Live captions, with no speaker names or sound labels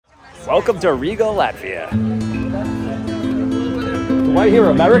Welcome to Riga, Latvia. Do I hear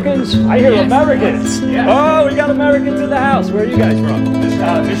Americans? I hear Americans. Yeah. Oh, we got Americans in the house. Where are you guys from?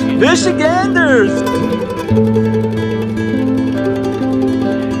 Michigan. Michiganders!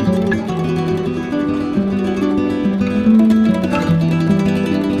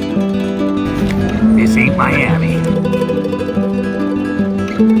 This ain't Miami.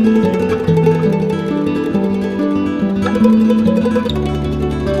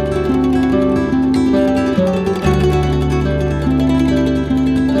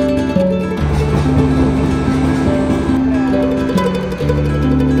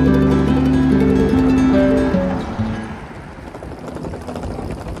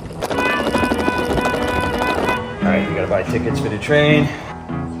 Alright, you gotta buy tickets for the train.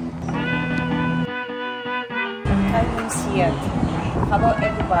 Hello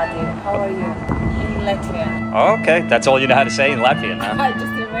everybody, how are you? In Latvian. Okay, that's all you know how to say in Latvian, huh? I just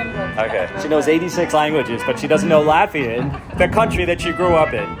remembered. Okay. She knows 86 languages, but she doesn't know Latvian, the country that she grew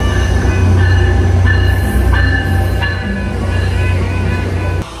up in.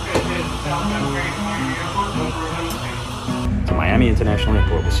 To Miami International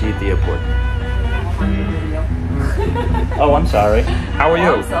Airport. We'll see you at the airport. Oh, I'm sorry. How are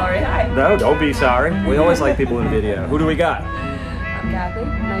you? I'm sorry, hi. No, don't be sorry. We always like people in the video. Who do we got? I'm Kathy.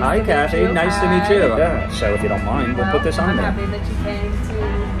 Hi, Kathy. Nice to meet you. Yeah. So if you don't mind, we'll put this on there. I'm happy that you came to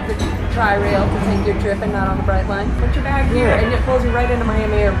the tri-rail to take your trip and not on the Bright Line. Put your bag here and it pulls you right into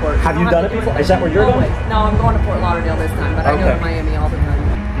Miami Airport. Have you done it before? Is that where you're going? No, I'm going to Fort Lauderdale this time, but I go to Miami all the time.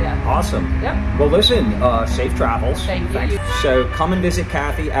 Yeah. Awesome. Yep. Well, listen, safe travels. Thank you. So come and visit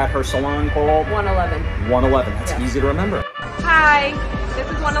Kathy at her salon called 111. 111. That's easy to remember. Hi, this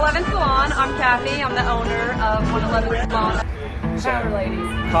is 111 Salon. I'm Kathy. I'm the owner of 111 Salon. Powder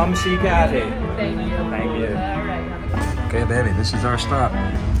ladies. Come see Kathy. Thank you. Thank you. All right. Okay, baby, this is our stop.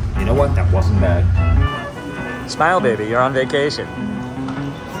 You know what? That wasn't bad. Smile, baby. You're on vacation.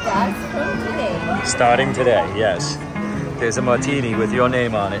 Starts from today. Starting today, yes. There's a martini with your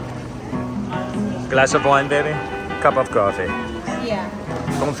name on it. Glass of wine, baby. Cup of coffee. Yeah.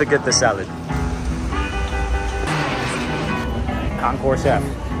 Don't forget the salad. Concourse F,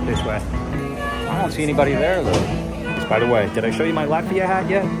 this way. I don't see anybody there though. By the way, did I show you my Latvia hat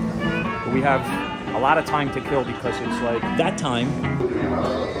yet? We have a lot of time to kill because it's like that time.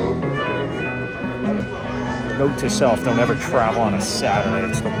 Note to self, don't ever travel on a Saturday.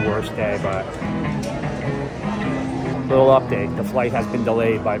 It's the worst day, but little update. The flight has been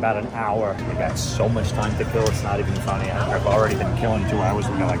delayed by about an hour. We got so much time to kill, it's not even funny. I've already been killing 2 hours.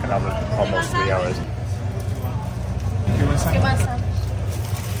 We got like another almost 3 hours.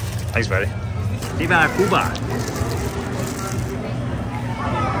 Thanks, buddy. Viva Cuba!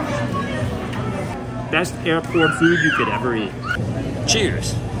 Best airport food you could ever eat.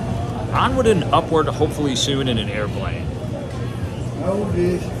 Cheers! Onward and upward, hopefully soon in an airplane.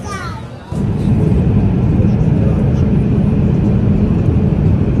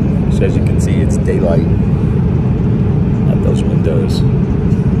 So as you can see, it's daylight at those windows.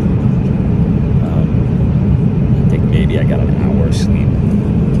 I think maybe I got an hour's sleep.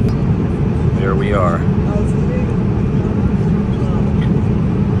 There we are.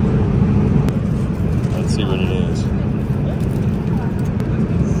 Let's see what it is.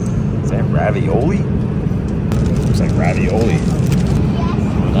 Is that ravioli? Looks like ravioli.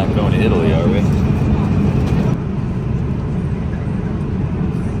 We're not going to Italy, are we?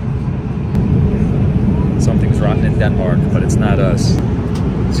 Something's rotten in Denmark, but it's not us.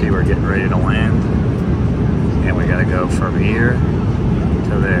 See, we're getting ready to land. And we gotta go from here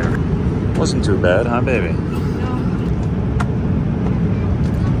to there. Wasn't too bad, huh, baby?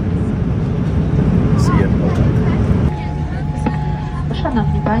 See you.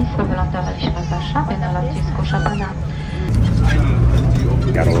 Szanowni Państwo, wylądowaliśmy w Warszawie na lotnisku Szabana.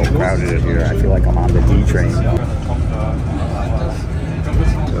 Got a little crowded in here. I feel like I'm on the D train.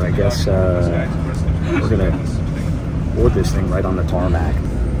 So I guess we're gonna board this thing right on the tarmac.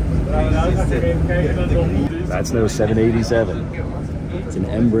 That's no 787. It's an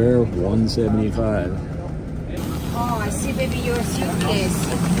Embraer 175. Oh, I see, baby, your suitcase.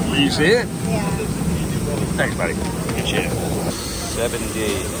 You see it? Yeah. Thanks, buddy. Good shit. 70.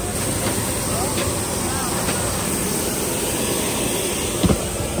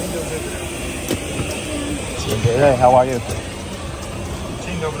 Hey, how are you?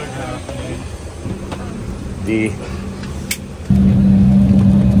 D.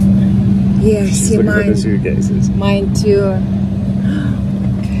 Yeah, I see Look at the mine. suitcases. Mine too.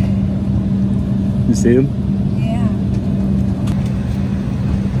 You see them? Yeah.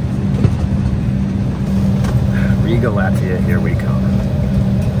 Riga, Latvia, here we come.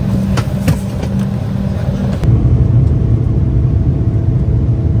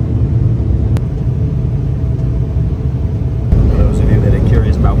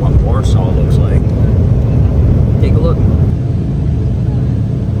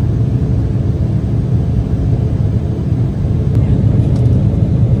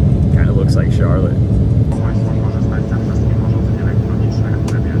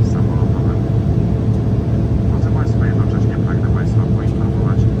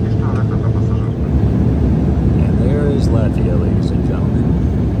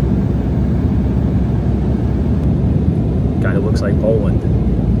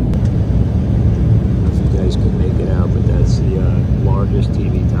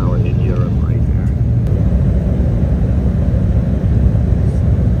 CN Tower in Europe right there.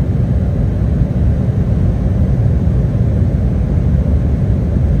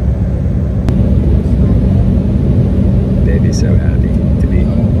 Baby's so happy to be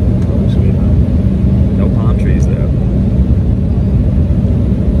home. Oh, sweetheart. No palm trees though.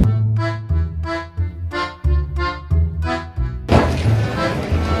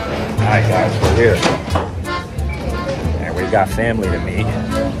 Alright guys, we're here. And we've got family to meet.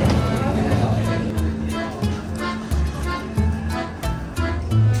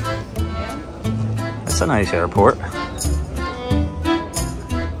 That's a nice airport.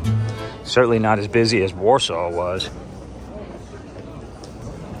 Certainly not as busy as Warsaw was.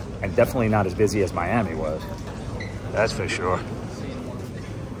 And definitely not as busy as Miami was. That's for sure.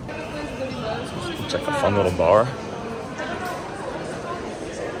 Looks like a fun little bar.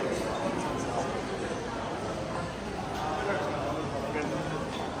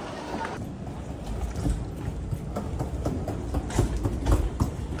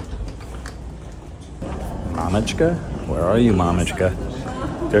 Mamichka? Where are you, Mamichka?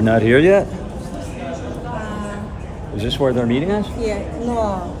 They're not here yet? Is this where they're meeting us? Yeah,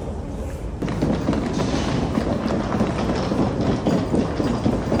 no.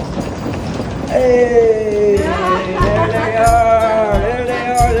 Hey! There they are! There they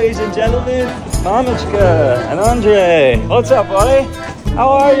are, ladies and gentlemen! Mamichka and Andre! What's up, buddy? How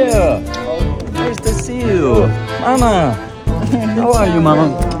are you? Nice to see you! Mama! How are you,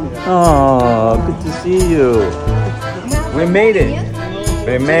 Mama? Oh, good to see you. We made it.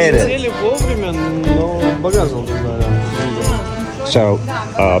 We made it. So,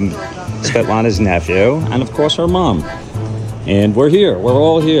 Svetlana's nephew, and of course her mom. And we're here. We're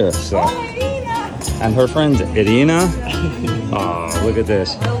all here. So, and her friend Irina. Oh, look at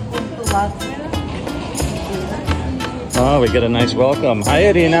this. Oh, we get a nice welcome. Hi,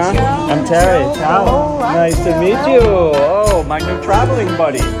 Irina. I'm Terry. Ciao. Nice to meet you. Oh, my new traveling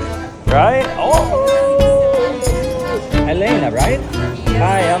buddy. Right? Oh, Elena, right?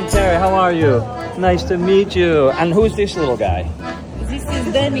 Hi, I'm Terry. How are you? Nice to meet you. And who's this little guy? This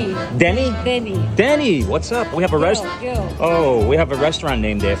is Denny. Denny? Denny. Denny, what's up? We have a Oh, we have a restaurant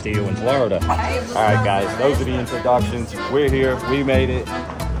named after you in Florida. All right, guys, those are the introductions. We're here. We made it.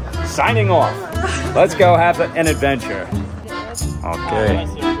 Signing off. Let's go have an adventure. Okay.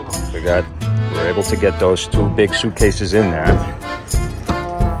 We're able to get those 2 big suitcases in there.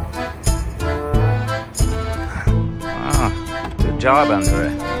 Good job, Andre.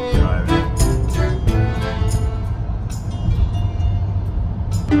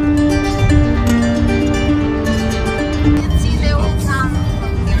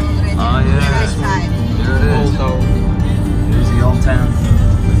 Oh yeah, there it is. Here's the old town.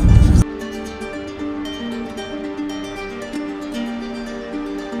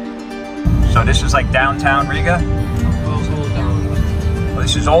 So this is like downtown Riga? Oh,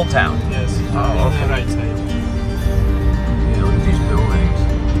 this is Old Town? Yes. Oh, okay. Right side. Yeah, look at these buildings.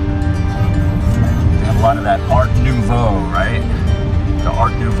 They have a lot of that Art Nouveau, right? The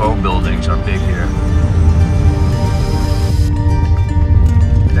Art Nouveau buildings are big here.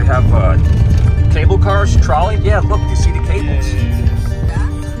 They have cable cars, trolley. Yeah, look, you see the cables.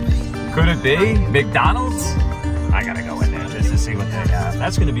 Could it be McDonald's? I gotta go in there just to see what they have.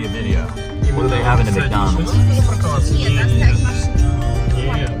 That's gonna be a video. What do they have in the McDonald's?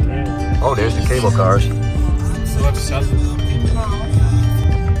 Oh, there's the cable cars.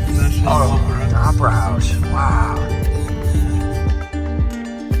 Oh, the Opera House. Wow.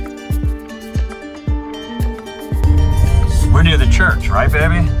 We're near the church, right,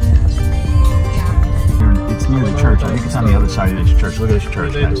 baby? It's near the church. I think it's on the other side of this church. Look at this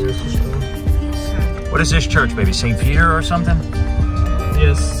church, guys. What is this church, baby? St. Peter or something?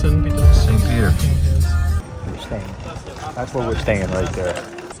 Yes, St. Peter. St. Peter. We're staying. That's where we're staying right there.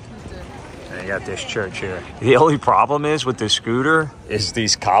 And you got this church here. The only problem is with this scooter is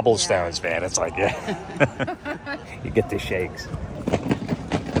these cobblestones, man. It's like, yeah. You get the shakes. All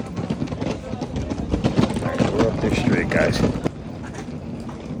right, we're up this street, guys.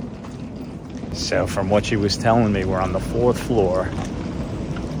 So from what she was telling me, we're on the 4th floor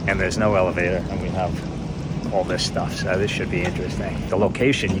and there's no elevator and we have all this stuff. So this should be interesting. The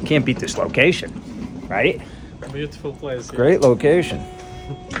location, you can't beat this location, right? Beautiful place. Great location.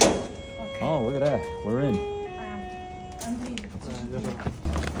 Oh, look at that. We're in.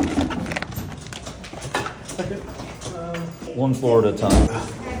 One floor at a time.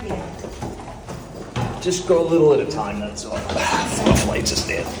 Just go a little at a time, that's all. 4 flights of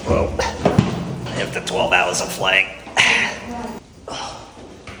stairs. Whoa. After 12 hours of flying.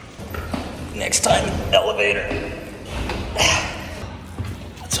 Next time, elevator.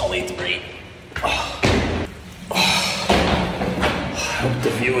 only 3. Oh. Oh. I hope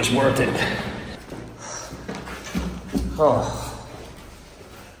the view is worth it. Oh.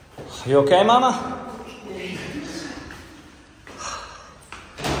 You okay, Mama?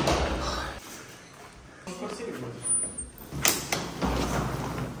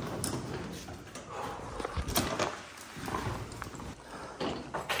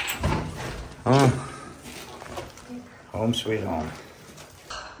 Home sweet home.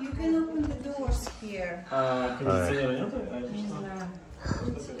 You can open the doors here.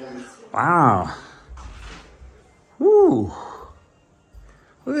 Wow. Woo.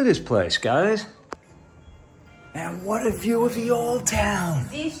 Look at this place, guys. And what a view of the old town.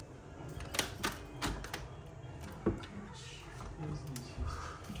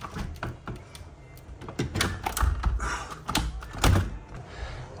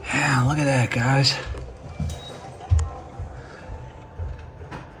 Yeah, look at that, guys.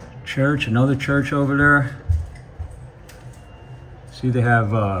 Church, another church over there. See, they have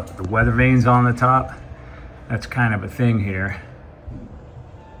the weather vanes on the top. That's kind of a thing here.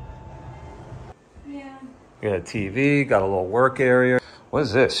 Yeah. Got a TV, got a little work area. What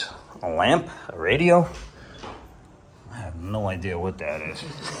is this? A lamp? A radio? I have no idea what that is.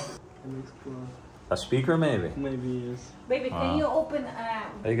 A speaker, maybe? Maybe yes. Baby, can you open?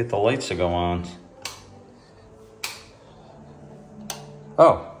 They get the lights to go on.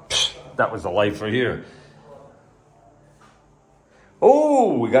 Oh. That was the light for here.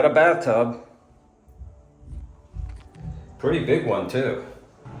 Oh, we got a bathtub. Pretty big one too.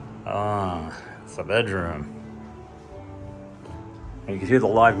 Ah, it's a bedroom. And you can hear the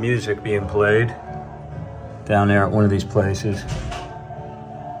live music being played down there at one of these places.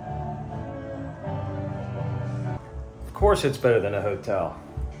 Of course it's better than a hotel.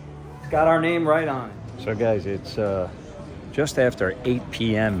 It's got our name right on it. So guys, it's just after 8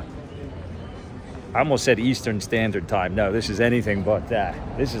 p.m. I almost said Eastern Standard Time. No, this is anything but that.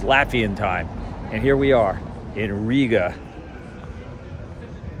 This is Latvian time. And here we are in Riga,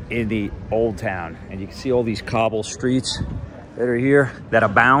 in the old town. And you can see all these cobble streets that are here that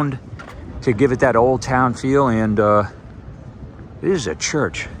abound to give it that old town feel. And this is a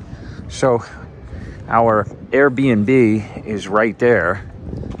church. So our Airbnb is right there.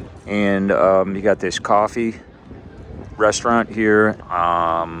 And you got this coffee restaurant here.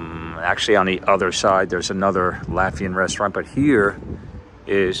 Actually on the other side there's another Latvian restaurant, but here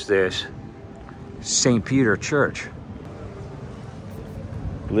is this St. Peter Church.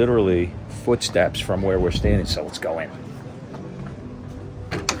 Literally footsteps from where we're standing, so let's go in.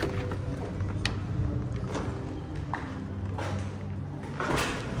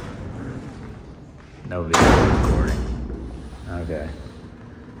 No video recording. Okay.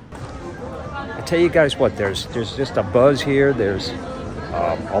 I tell you guys what, there's just a buzz here. There's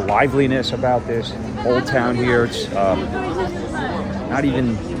a liveliness about this old town here. It's not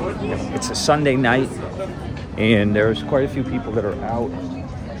even, it's a Sunday night, and there's quite a few people that are out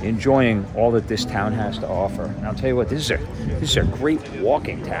enjoying all that this town has to offer. And I'll tell you what, this is a great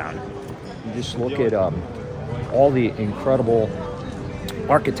walking town. You just look at all the incredible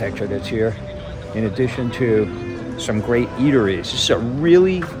architecture that's here, in addition to some great eateries. This is a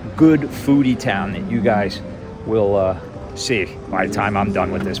really good foodie town that you guys will see by the time I'm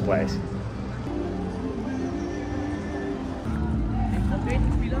done with this place.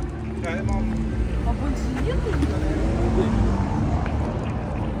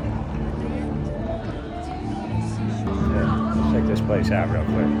 Let's check this place out real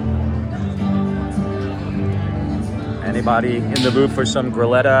quick. Anybody in the mood for some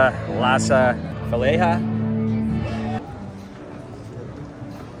grilletta, lasa, faleja?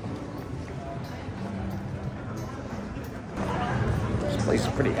 Place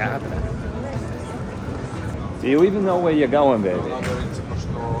is pretty happening. Do you even know where you're going, baby?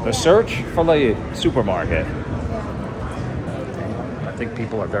 The search for the supermarket. I think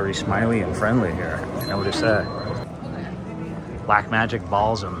people are very smiley and friendly here. I noticed that. Black Magic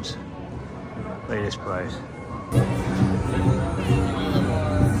Balsams. Look at this place.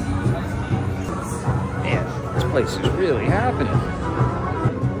 Man, this place is really happening.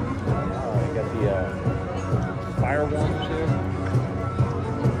 Oh, you got the fire warmers here.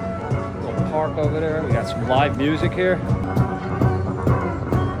 Park over there. We got some live music here.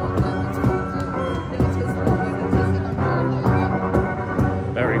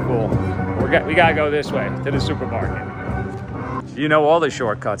 Very cool. We gotta go this way to the supermarket. You know all the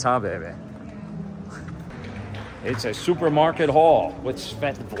shortcuts, huh, baby? It's a supermarket haul with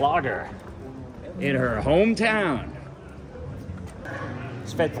Svetlana in her hometown.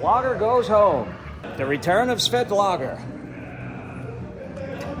 Svetlana goes home. The return of Svetlana.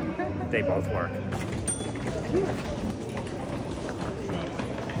 They both work.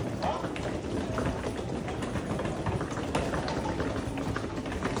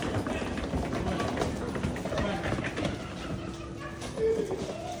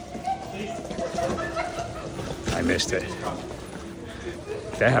 I missed it.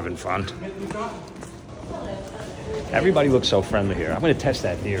 They're having fun. Everybody looks so friendly here. I'm going to test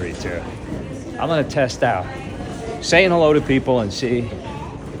that theory too. I'm going to test out saying hello to people and see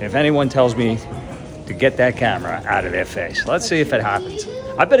if anyone tells me to get that camera out of their face. Let's see if it happens.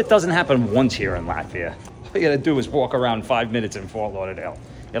 I bet it doesn't happen once here in Latvia. All you got to do is walk around 5 minutes in Fort Lauderdale.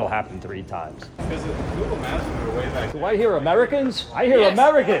 It'll happen 3 times. Because Google Maps are way back. Do I hear Americans? I hear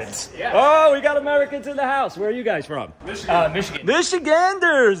Americans. Yes. Oh, we got Americans in the house. Where are you guys from? Michigan. Michigan.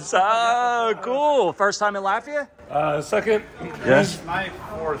 Michiganders. Oh, cool. First time in Latvia? Second. Yes. My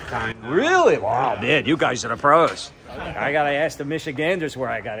 4th time. Really? Wow, man, you guys are the pros. I gotta ask the Michiganders where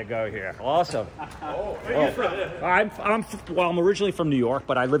I gotta go here. Awesome. Oh, where are you from? I'm originally from New York,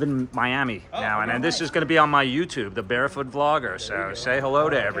 but I live in Miami now, and this is gonna be on my YouTube, the Barefoot Vlogger. So say hello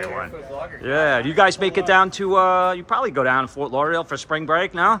to everyone. Yeah, do you guys make it down to? You probably go down to Fort Lauderdale for spring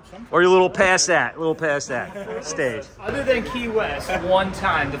break, no? Or you a little past that stage? Other than Key West, one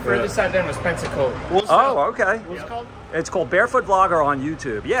time. The furthest I've been was Pensacola. Oh, okay. What's it called? It's called Barefoot Vlogger on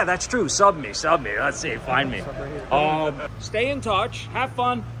YouTube. Yeah, that's true. Sub me. Let's see. Find me. Stay in touch. Have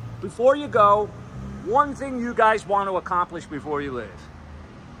fun. Before you go, one thing you guys want to accomplish before you leave.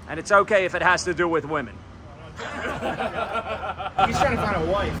 And it's okay if it has to do with women. He's trying to find a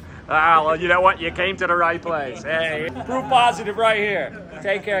wife. Ah, well, you know what? You came to the right place. Hey, proof positive right here.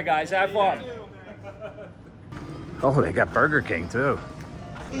 Take care, guys. Have fun. Oh, they got Burger King, too.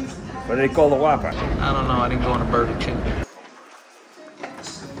 What do they call the Whopper? I don't know. I didn't go on a Burger King.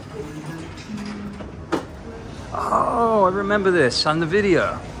 Oh, I remember this on the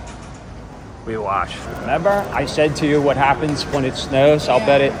video we watched. Remember, I said to you what happens when it snows? I'll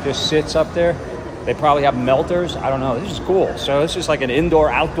bet it just sits up there. They probably have melters. I don't know. This is cool. So this is like an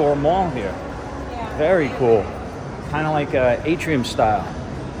indoor-outdoor mall here. Yeah. Very cool. Kind of like atrium style.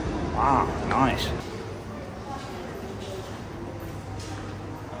 Wow, nice.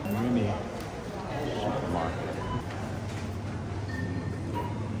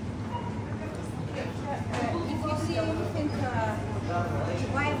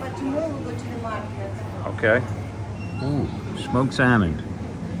 Okay. Ooh, smoked salmon.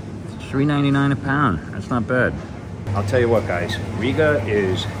 $3.99 a pound. That's not bad. I'll tell you what, guys. Riga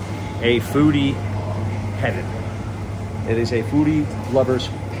is a foodie heaven. It is a foodie lover's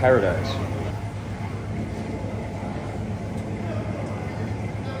paradise.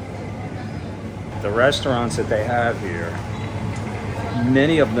 The restaurants that they have here,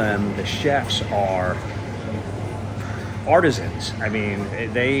 many of them, the chefs are artisans. I mean,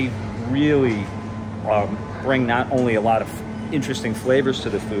 they really bring not only a lot of interesting flavors to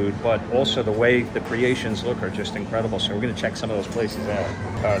the food, but also the way the creations look are just incredible. So we're going to check some of those places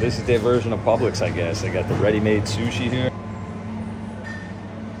out. This is their version of Publix, I guess. They got the ready-made sushi here.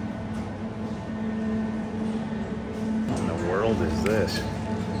 What in the world is this?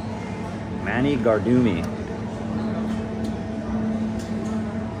 Mani Gardumi.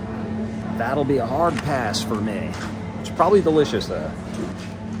 That'll be a hard pass for me. It's probably delicious though.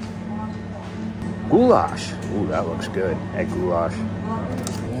 Goulash. Ooh, that looks good. Egg goulash.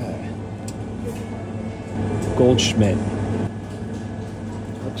 Yeah. Goldschmidt.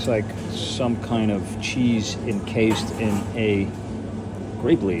 Looks like some kind of cheese encased in a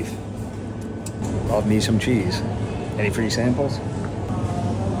grape leaf. Love me some cheese. Any free samples?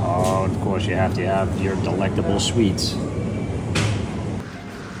 Oh, of course you have to have your delectable sweets.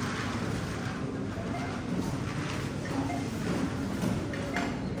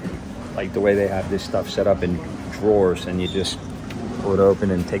 Like the way they have this stuff set up in drawers and you just pull it open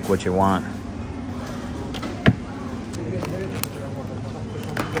and take what you want.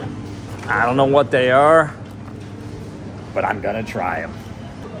 I don't know what they are, but I'm gonna try them.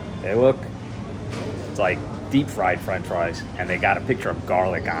 They look, it's like deep fried French fries and they got a picture of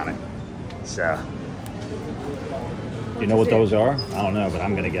garlic on it. So, you know what those are? I don't know, but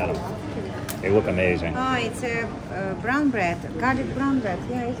I'm gonna get them. They look amazing. Oh, it's a brown bread, garlic brown bread.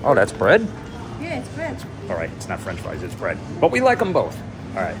 Yeah. Oh, that's bread? Yeah, it's bread. All right, it's not French fries, it's bread. But we like them both.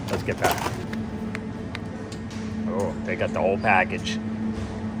 All right, let's get that. Oh, they got the whole package.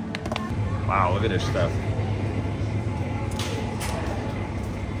 Wow, look at this stuff.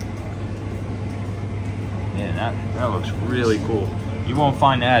 Man, that looks really cool. You won't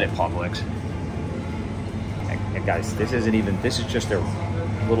find that at Publix. Hey, guys, this is just their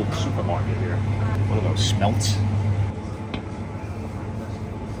little supermarket here. What are those, smelts?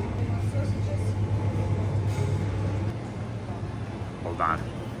 hold on.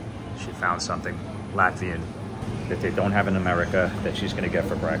 She found something Latvian that they don't have in America that she's gonna get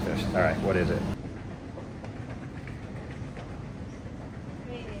for breakfast. All right, what is it?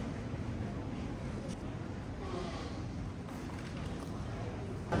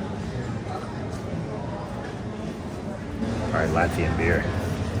 All right, Latvian beer.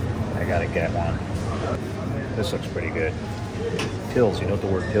 I gotta get one. This looks pretty good. Pills, you know what the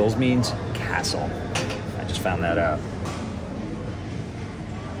word pills means? Castle. I just found that out.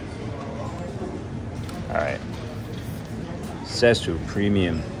 All right. Sesu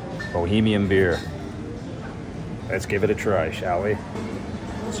Premium Bohemian Beer. Let's give it a try, shall we?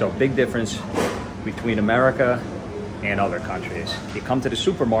 So, big difference between America and other countries. You come to the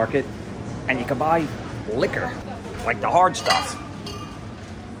supermarket and you can buy liquor, like the hard stuff.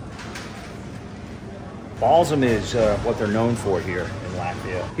 Balsam is what they're known for here in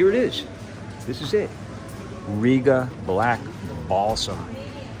Latvia. Here it is. This is it. Riga Black Balsam.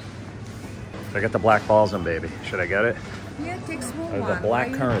 I got the black balsam, baby. Should I get it? Yeah, take small The one.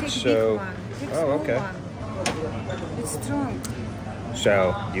 black currant. So, oh, okay. One. It's strong.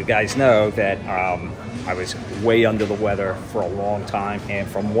 So you guys know that I was way under the weather for a long time, and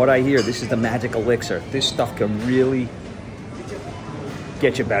from what I hear, this is the magic elixir. This stuff can really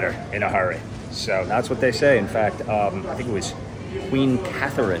get you better in a hurry. So that's what they say. In fact, I think it was Queen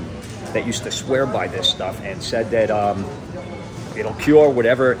Catherine that used to swear by this stuff and said that it'll cure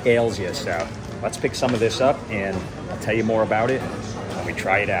whatever ails you. So let's pick some of this up and I'll tell you more about it when we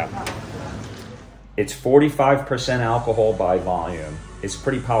try it out. It's 45% alcohol by volume. It's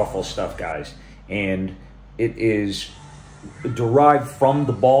pretty powerful stuff, guys. And it is derived from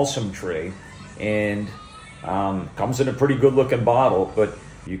the balsam tree and comes in a pretty good looking bottle, but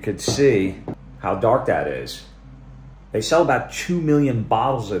you could see how dark that is. They sell about 2 million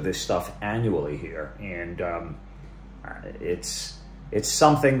bottles of this stuff annually here. And it's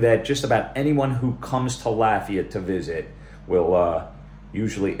something that just about anyone who comes to Latvia to visit will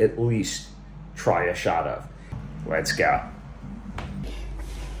usually at least try a shot of. Let's go.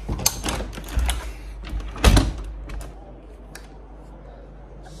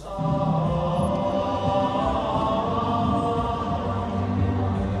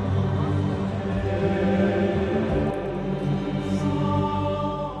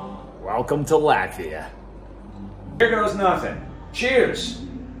 Welcome to Latvia. Here goes nothing. Cheers.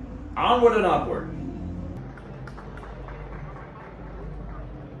 Onward and upward.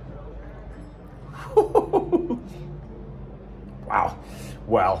 Wow.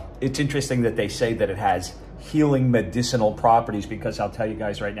 Well, it's interesting that they say that it has healing medicinal properties, because I'll tell you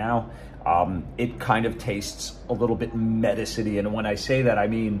guys right now, it kind of tastes a little bit medicine-y. And when I say that, I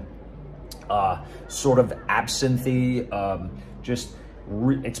mean sort of absinthe,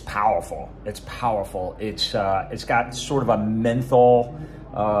 it's powerful. It's powerful. It's got sort of a menthol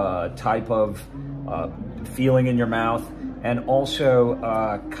type of feeling in your mouth, and also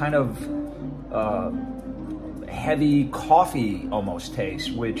kind of heavy coffee almost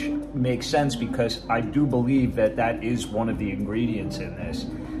taste, which makes sense because I do believe that that is one of the ingredients in this.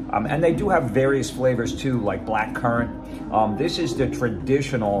 And they do have various flavors too, like black currant. This is the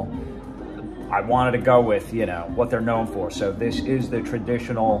traditional. I wanted to go with, you know, what they're known for. So this is the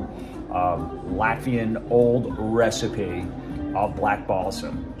traditional Latvian old recipe of black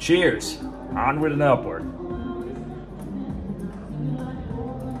balsam. Cheers. Onward and upward.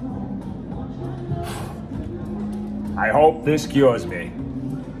 I hope this cures me.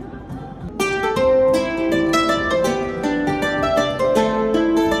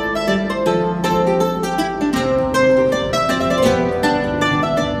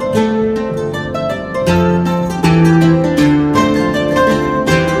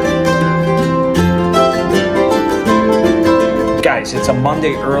 Guys, it's a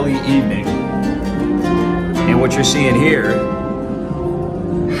Monday early evening, and what you're seeing here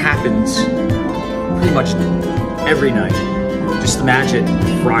happens pretty much every night. Just imagine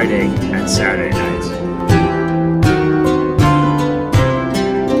Friday and Saturday nights.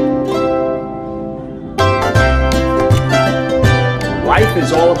 Life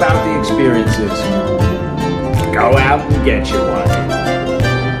is all about the experiences. Go out and get you one.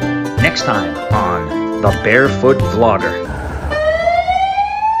 Next time on The Barefoot Vlogger.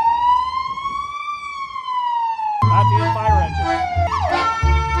 Latvian fire engine.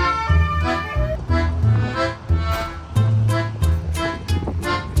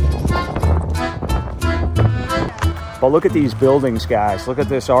 But look at these buildings, guys. Look at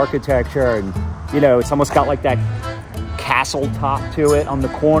this architecture, and you know, it's almost got like that castle top to it on the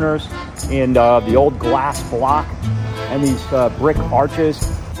corners, and the old glass block, and these brick arches.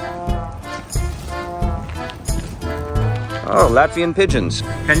 Oh, Latvian pigeons.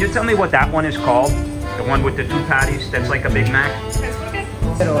 Can you tell me what that one is called? The one with the 2 patties that's like a Big Mac?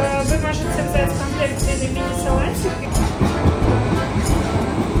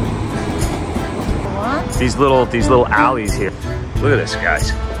 These little alleys here. Look at this,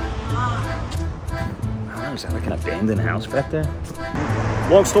 guys. Oh, is that like an abandoned house back there?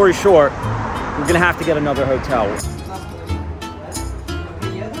 Long story short, we're gonna have to get another hotel.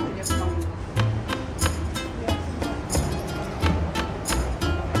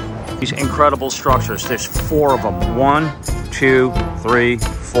 These incredible structures, there's 4 of them. 1, 2, 3,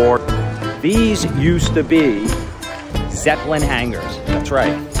 4. These used to be Zeppelin hangars, that's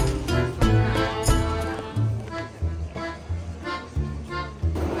right.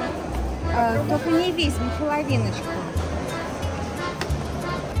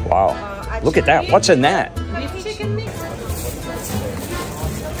 Wow, look at that, what's in that?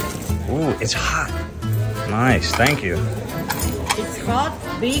 Ooh, it's hot. Nice, thank you. It's hot,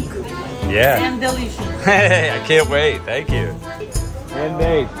 big, Yeah. and delicious. Hey, I can't wait. Thank you. And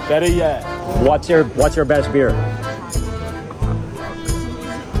Nate, better yet. What's your best beer?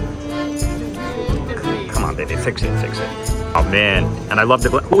 Come on, baby, fix it. Oh man, and I love the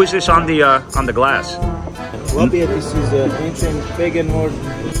glass. Who is this on the glass? Latvia, this is an ancient pagan word.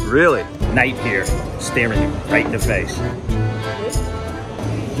 Really? Night here, staring you right in the face.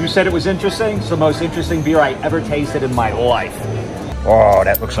 You said it was interesting. It's the most interesting beer I ever tasted in my life. Oh,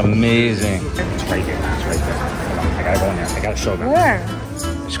 that looks amazing. It's right here. It's right there. Hold on, I gotta go in there. I gotta show them. Where?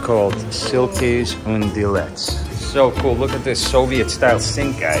 It's called Silkies und Dilets. So cool. Look at this Soviet-style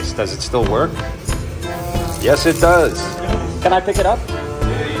sink, guys. Does it still work? Yes, it does. Can I pick it up?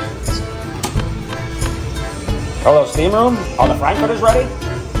 Hello, steam room. Oh, the Frankfurter's ready?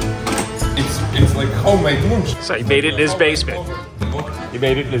 It's like homemade moonshine. So he made it in his basement. He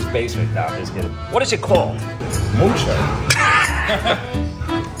made it in his basement. No, I'm just kidding. What is it called? Moonshine.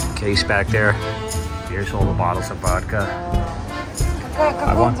 Case back there. Here's all the bottles of vodka.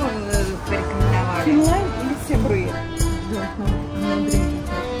 I want.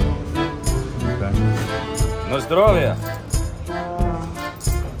 На здоровье.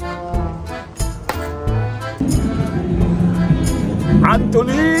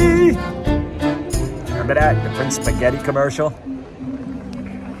 Anthony! Remember that? The Prince Spaghetti commercial?